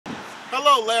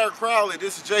Hello, Larry Crowley.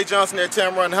 This is Jay Johnson at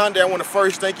Tameron Hyundai. I want to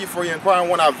first thank you for your inquiry on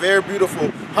one of our very beautiful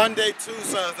Hyundai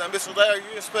Tucsons. Now, Mr. Larry,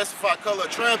 you're in specified color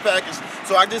trim package,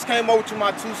 so I just came over to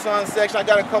my Tucson section. I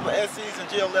got a couple of SEs and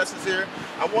GLSs here.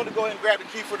 I want to go ahead and grab the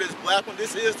key for this black one.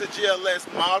 This is the GLS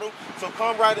model, so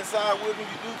come right inside with me.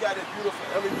 You do got a beautiful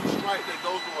LED stripe that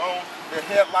goes along the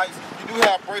headlights. You do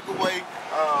have breakaway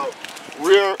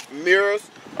rear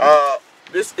mirrors.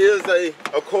 This is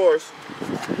of course,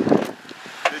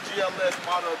 the GLS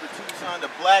model of the Tucson. The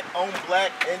black on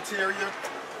black interior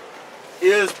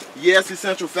is, yes,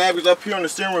 essential fabrics. Up here on the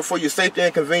steering wheel for your safety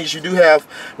and convenience, you do have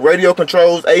radio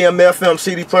controls, AM, FM,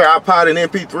 CD player, iPod, and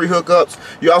MP3 hookups.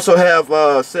 You also have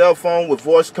a cell phone with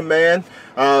voice command.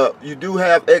 You do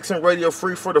have Accent radio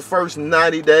free for the first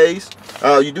 90 days.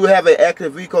 You do have an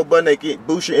active eco button that can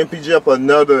boost your MPG up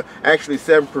another, actually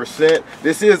 7%.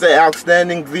 This is an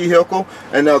outstanding vehicle,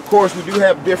 and of course we do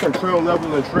have different trim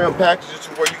levels and trim packages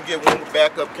where you can get one with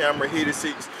backup camera, heated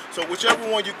seats. So whichever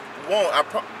one you want,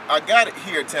 I got it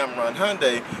here at Tameron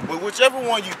Hyundai, but whichever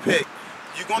one you pick,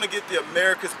 you're going to get the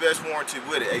America's Best warranty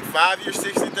with it. A 5-year,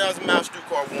 60,000 miles through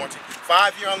car warranty,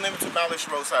 5-year unlimited mileage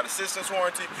roadside assistance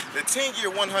warranty, the 10-year,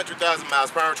 100,000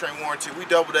 miles powertrain warranty. We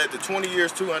double that to 20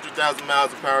 years, 200,000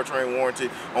 miles of powertrain warranty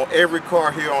on every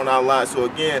car here on our lot. So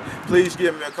again, please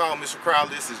give me a call, Mr.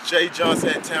 Crowley. This is Jay Johnson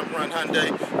at Tameron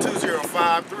Hyundai,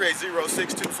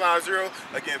 205-380-6250.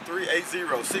 Again,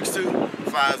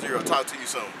 380-6250. Talk to you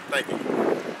soon. Thank you.